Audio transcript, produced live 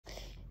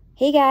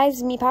Hey guys,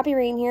 it's me Poppy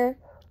Rain here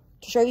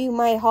to show you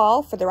my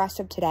haul for the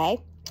rest of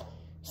today.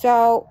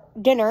 So,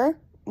 dinner,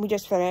 we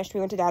just finished.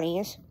 We went to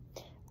Donnie's.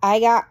 I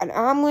got an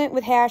omelet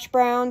with hash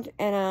browns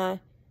and a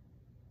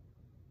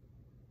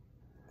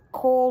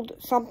cold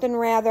something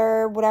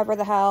rather, whatever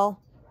the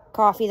hell,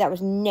 coffee that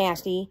was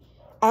nasty.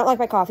 I don't like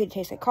my coffee to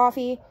taste like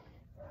coffee.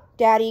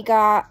 Daddy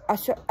got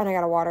and I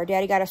got a water.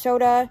 Daddy got a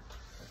soda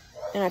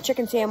and a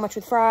chicken sandwich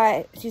with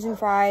seasoned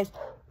fries.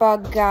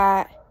 Bug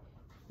got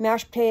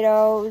mashed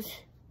potatoes,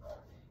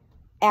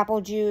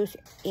 apple juice,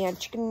 and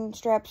chicken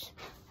strips.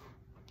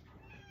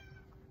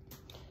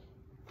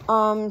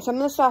 Some of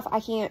the stuff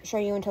I can't show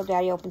you until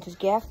Daddy opens his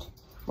gift.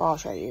 Well, I'll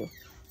show you.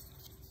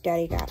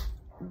 Daddy got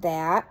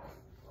that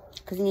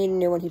because he needed a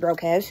new one. He broke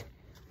his.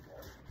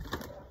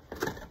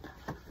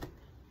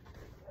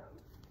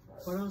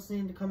 What else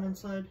needed to come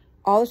inside?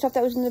 All the stuff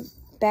that was in the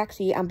back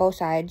seat on both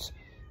sides,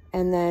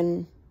 and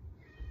then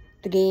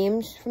the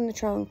games from the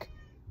trunk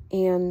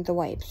and the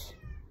wipes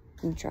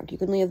from the trunk. You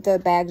can leave the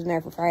bags in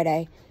there for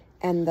Friday.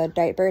 And the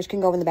diapers can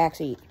go in the back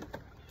seat.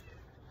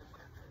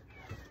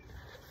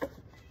 There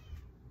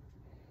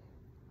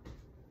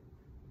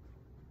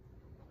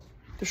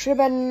should have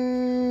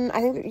been,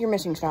 I think you're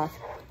missing stuff.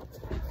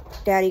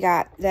 Daddy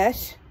got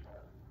this.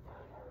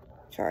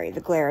 Sorry,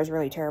 the glare is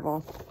really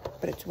terrible,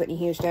 but it's Whitney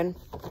Houston.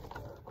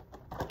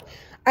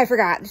 I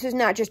forgot, this is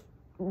not just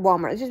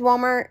Walmart. This is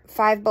Walmart,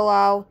 Five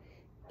Below,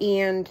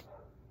 and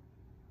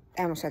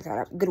I almost set that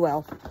up,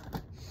 Goodwill.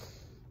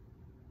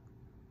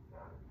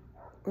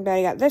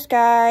 Daddy got this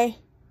guy,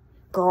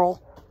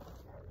 girl,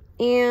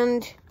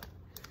 and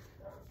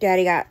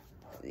Daddy got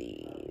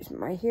these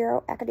My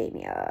Hero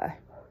Academia.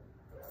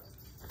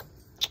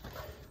 So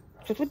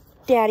that's what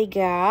Daddy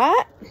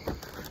got.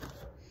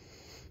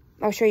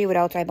 I'll show you what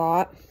else I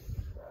bought.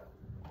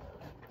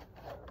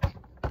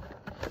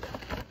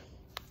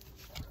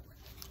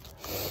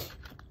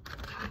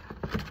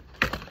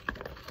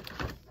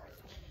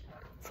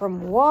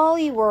 From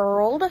Wally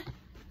World.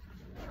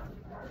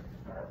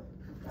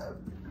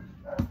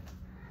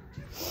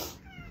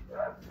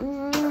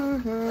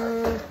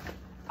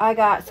 I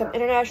got some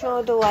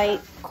International Delight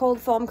Cold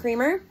Foam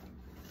Creamer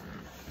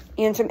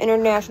and some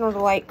International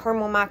Delight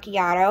Caramel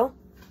Macchiato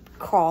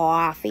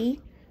coffee,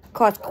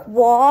 because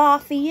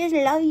coffee is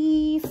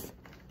life.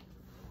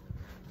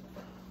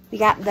 We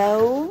got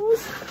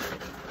those.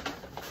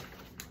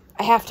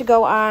 I have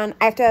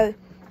to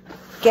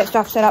get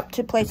stuff set up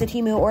to place a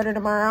Temu order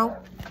tomorrow,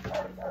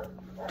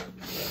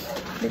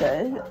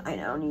 because I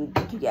now need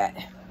to get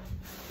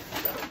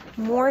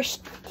more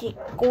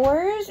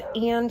stickers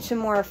and some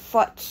more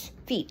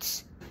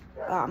feet,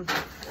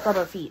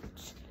 rubber feet,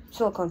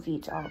 silicone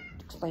feet. I'll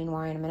explain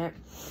why in a minute.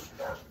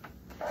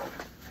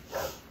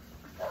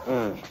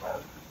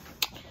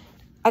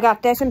 I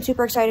got this. I'm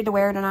super excited to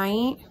wear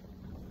tonight.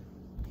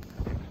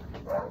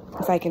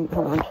 If I can,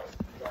 hold on.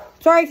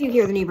 Sorry if you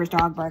hear the neighbor's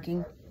dog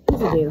barking.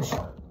 He's a douche. I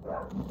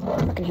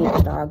fucking hate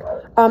this dog.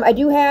 I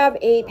do have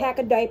a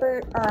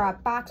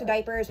box of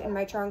diapers in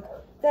my trunk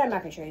that I'm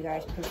not gonna show you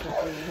guys because it's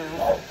not really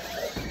hot.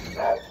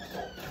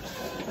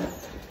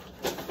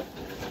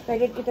 So I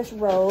did get this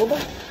robe,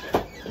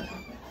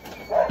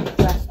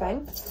 dress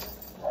thing.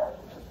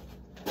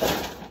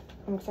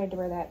 I'm excited to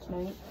wear that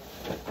tonight.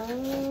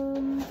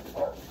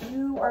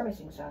 You are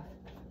missing stuff.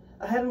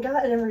 I haven't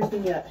gotten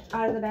everything yet.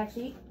 Out of the back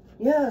seat?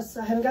 Yes,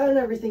 I haven't gotten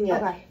everything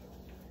yet. Okay.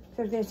 So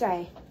I was gonna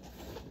say.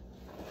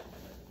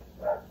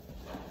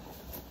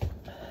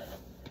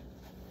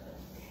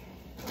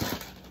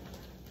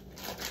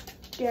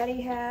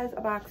 Daddy has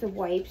a box of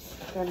wipes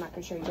that I'm not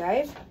gonna show you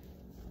guys.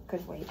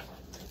 Because wipes.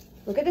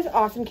 Look at this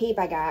awesome cape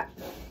I got.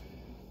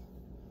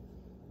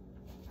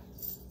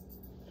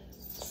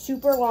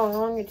 Super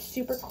long. It's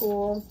super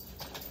cool.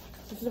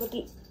 This is what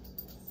the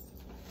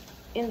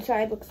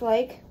inside looks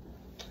like.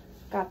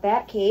 Got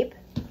that cape.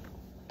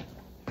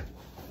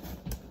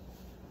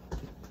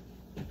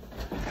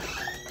 You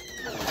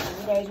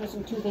guys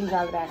missing two things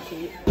out of the back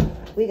seat.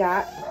 We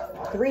got,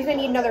 the reason I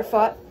need another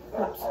foot,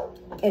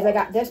 is I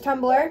got this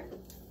tumbler.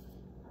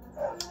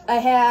 I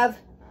have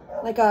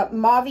like a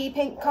mauve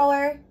pink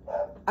color.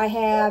 I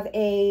have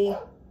a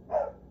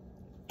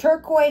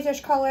turquoise-ish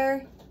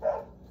color.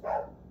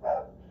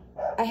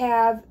 I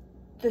have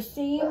the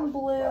same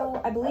blue.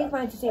 I believe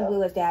mine's the same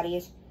blue as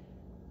Daddy's.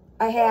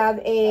 I have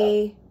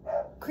a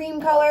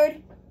cream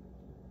colored.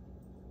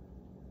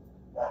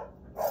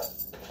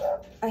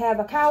 I have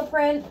a cow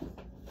print.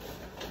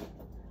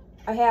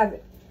 I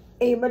have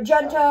a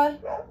magenta.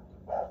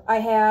 I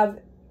have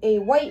a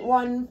white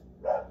one.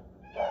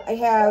 I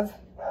have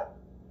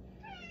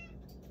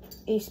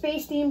a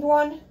space themed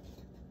one.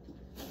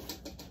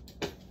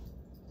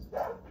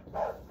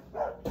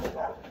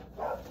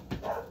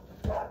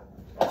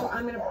 So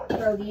I'm gonna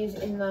throw these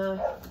in the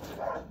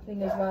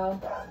thing as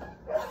well.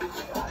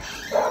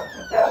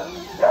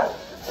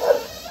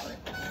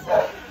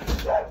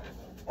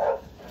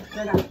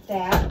 I got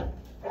that.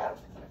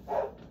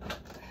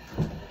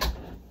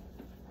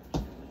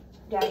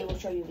 Daddy will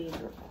show you these.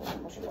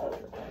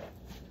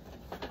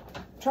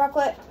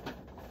 Chocolate,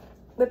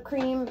 whipped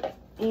cream,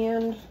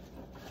 and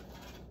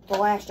the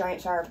last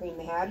giant sour cream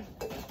they had,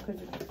 because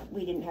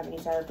we didn't have any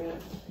sour cream.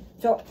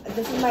 So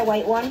this is my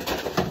white one.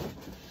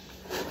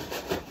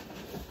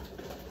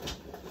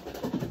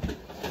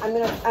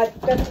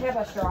 It doesn't have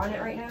a straw in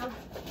it right now.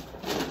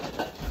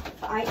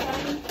 I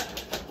can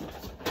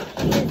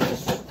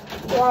use the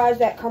straws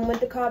that come with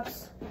the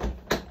cups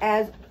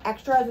as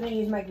extras. I'm going to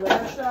use my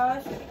glitter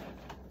straws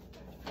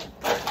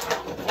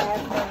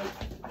as my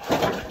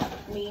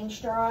main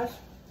straws.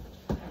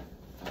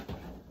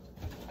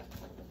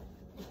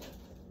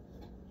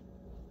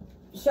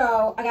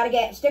 So I got to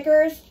get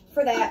stickers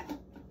for that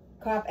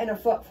cup and a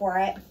foot for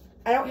it.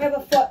 I don't have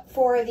a foot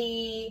for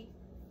the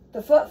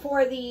foot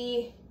for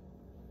the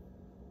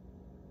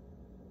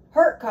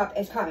Hurt cup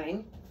is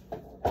coming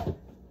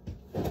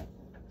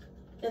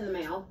in the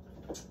mail.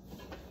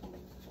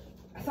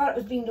 I thought it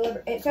was being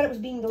delivered. It said it was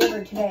being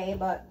delivered today,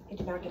 but it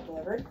did not get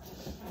delivered.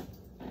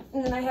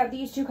 And then I have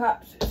these two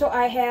cups. So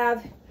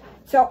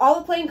all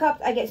the plain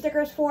cups I get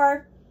stickers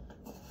for.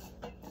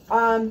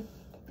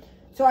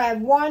 So I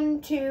have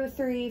 1, 2,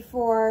 3,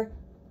 4,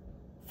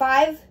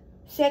 5,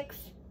 6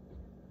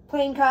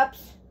 plain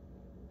cups.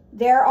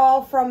 They're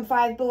all from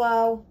Five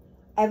Below.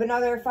 I have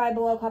another Five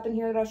Below cup in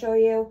here that I'll show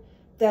you.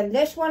 Then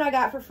this one I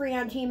got for free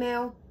on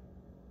Temu.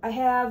 I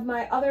have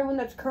my other one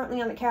that's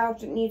currently on the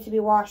couch that needs to be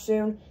washed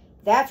soon.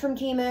 That's from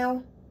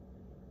Temu.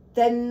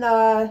 Then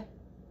the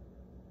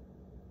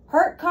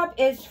Hurt cup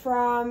is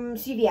from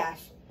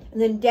CVS.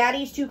 And then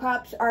Daddy's 2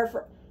 cups are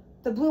for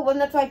the blue one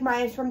that's like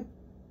mine is from,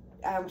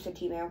 I almost said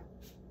Temu.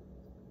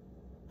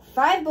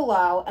 Five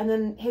Below, and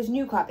then his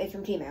new cup is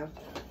from Temu.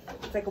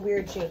 It's like a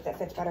weird shape that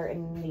fits better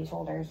in these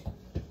holders.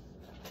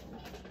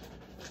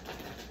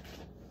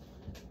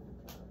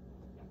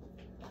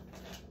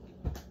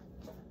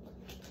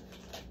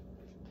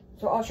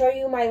 So I'll show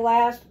you my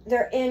last,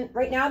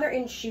 right now they're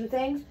in shoe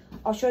things.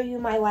 I'll show you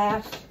my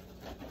last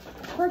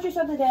purchase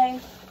of the day.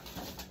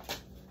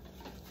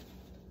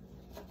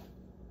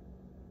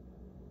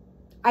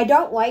 I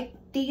don't like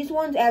these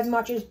ones as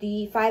much as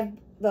they're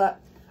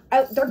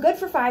good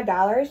for $5,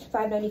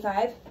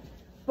 $5.95,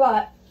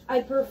 but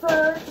I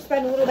prefer to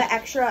spend a little bit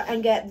extra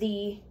and get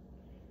the,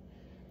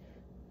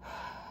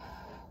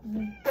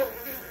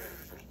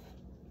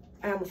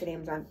 I almost said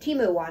Amazon,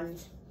 Temu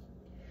ones.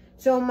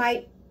 So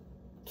my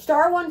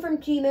Star one from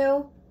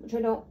Temu, which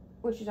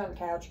is on the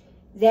couch,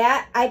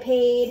 that I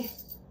paid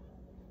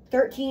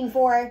 $13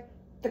 for.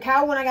 The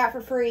cow one I got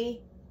for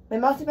free. My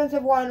most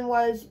expensive one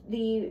was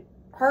the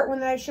Hurt one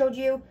that I showed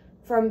you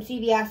from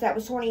CVS. That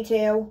was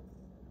 $22.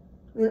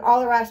 And then all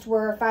the rest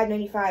were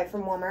 $5.95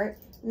 from Walmart.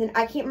 And then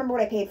I can't remember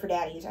what I paid for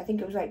Daddy's. I think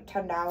it was like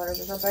 $10 or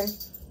something.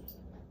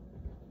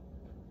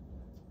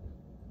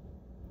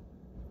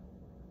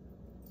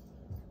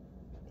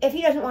 If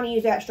he doesn't want to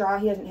use that straw,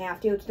 he doesn't have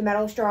to. It's the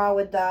metal straw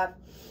with the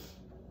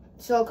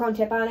silicone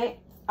tip on it.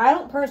 I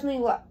don't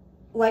personally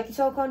like the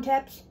silicone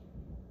tips.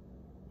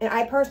 And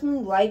I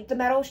personally like the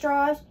metal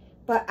straws.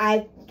 But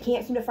I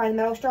can't seem to find the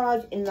metal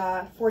straws in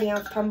the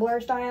 40-ounce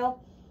tumbler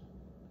style.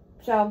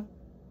 So,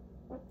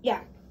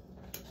 yeah.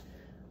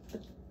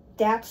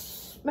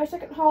 That's my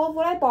second haul of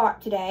what I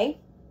bought today.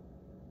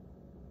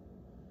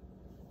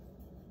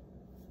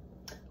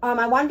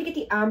 I wanted to get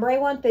the ombre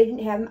ones, but they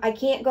didn't have them. I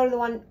can't go to the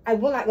one, I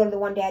will not go to the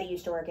one Daddy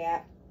used to work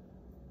at.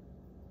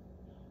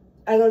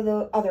 I go to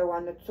the other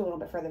one that's a little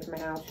bit further from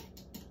my house.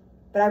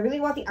 But I really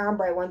want the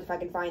ombre ones if I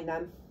can find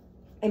them.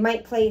 I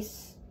might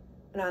place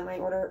an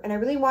online order. And I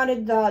really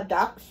wanted the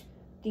ducks,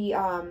 the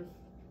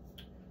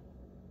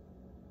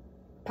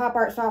Pop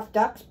Art Soft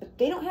Ducks, but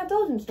they don't have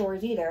those in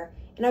stores either.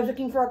 And I was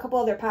looking for a couple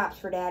other pops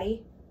for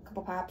Daddy. A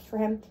couple pops for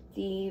him.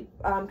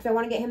 Because I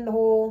want to get him the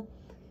whole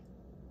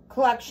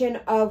collection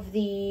of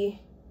the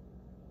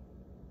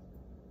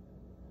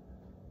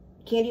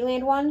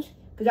Candyland ones.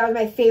 Because that was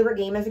my favorite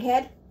game as a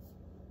kid.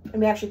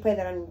 And we actually played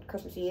that on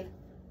Christmas Eve.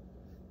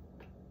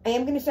 I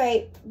am going to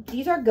say,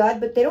 these are good,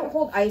 but they don't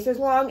hold ice as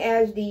long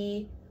as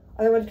the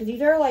other ones. Because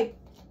these are like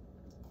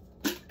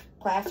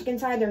plastic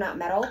inside. They're not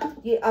metal.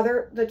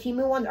 The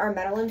Temu ones are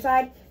metal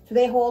inside. So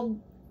they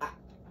hold,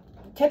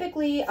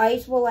 typically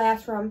ice will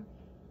last from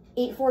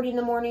 8:40 in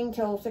the morning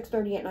till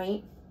 6:30 at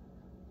night.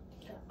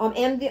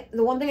 And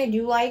the one thing I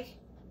do like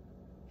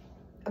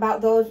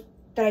about those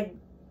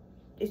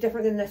is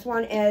different than this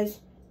one is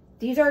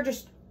these are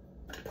just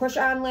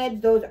push-on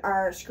lids. Those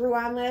are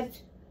screw-on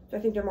lids. So I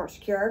think they're more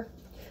secure.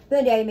 But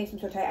then Daddy makes them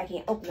so tight I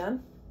can't open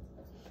them.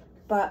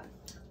 But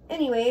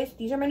anyways,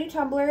 these are my new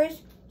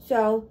tumblers.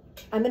 So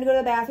I'm going to go to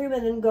the bathroom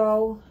and then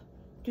go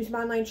do some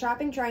online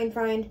shopping. Try and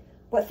find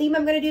what theme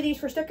I'm going to do these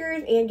for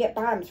stickers and get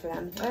bottoms for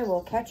them. I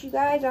will catch you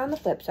guys on the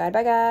flip side.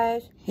 Bye,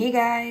 guys. Hey,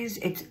 guys.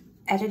 It's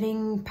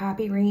editing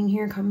Poppy Rain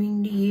here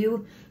coming to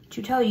you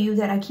to tell you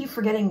that I keep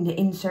forgetting to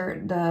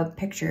insert the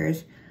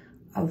pictures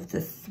of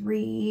the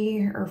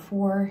 3 or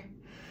 4,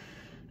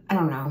 I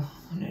don't know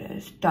what it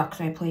is,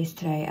 ducks I placed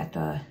today at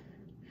the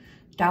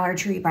Dollar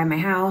Tree by my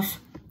house.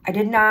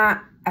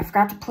 I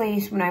forgot to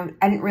place I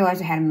didn't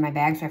realize I had them in my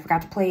bag, so I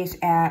forgot to place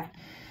at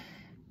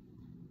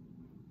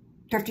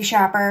Thrifty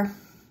Shopper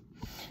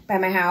by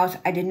my house.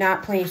 I did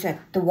not place at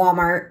the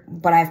Walmart,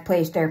 but I've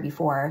placed there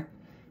before.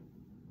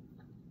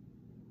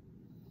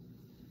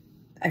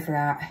 I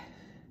forgot.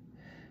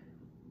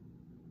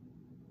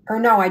 Or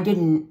no, I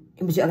didn't.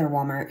 It was the other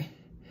Walmart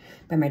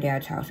by my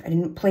dad's house. I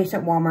didn't place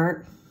at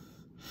Walmart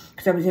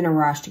because I was in a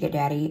rush to get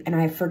Daddy, and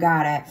I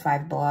forgot at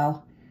Five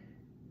Below.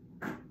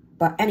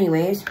 But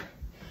anyways,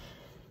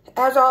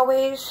 as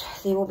always,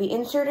 they will be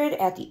inserted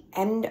at the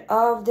end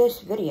of this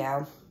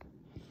video.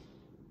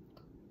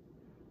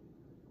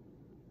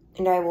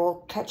 And I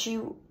will catch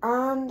you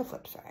on the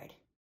flip side.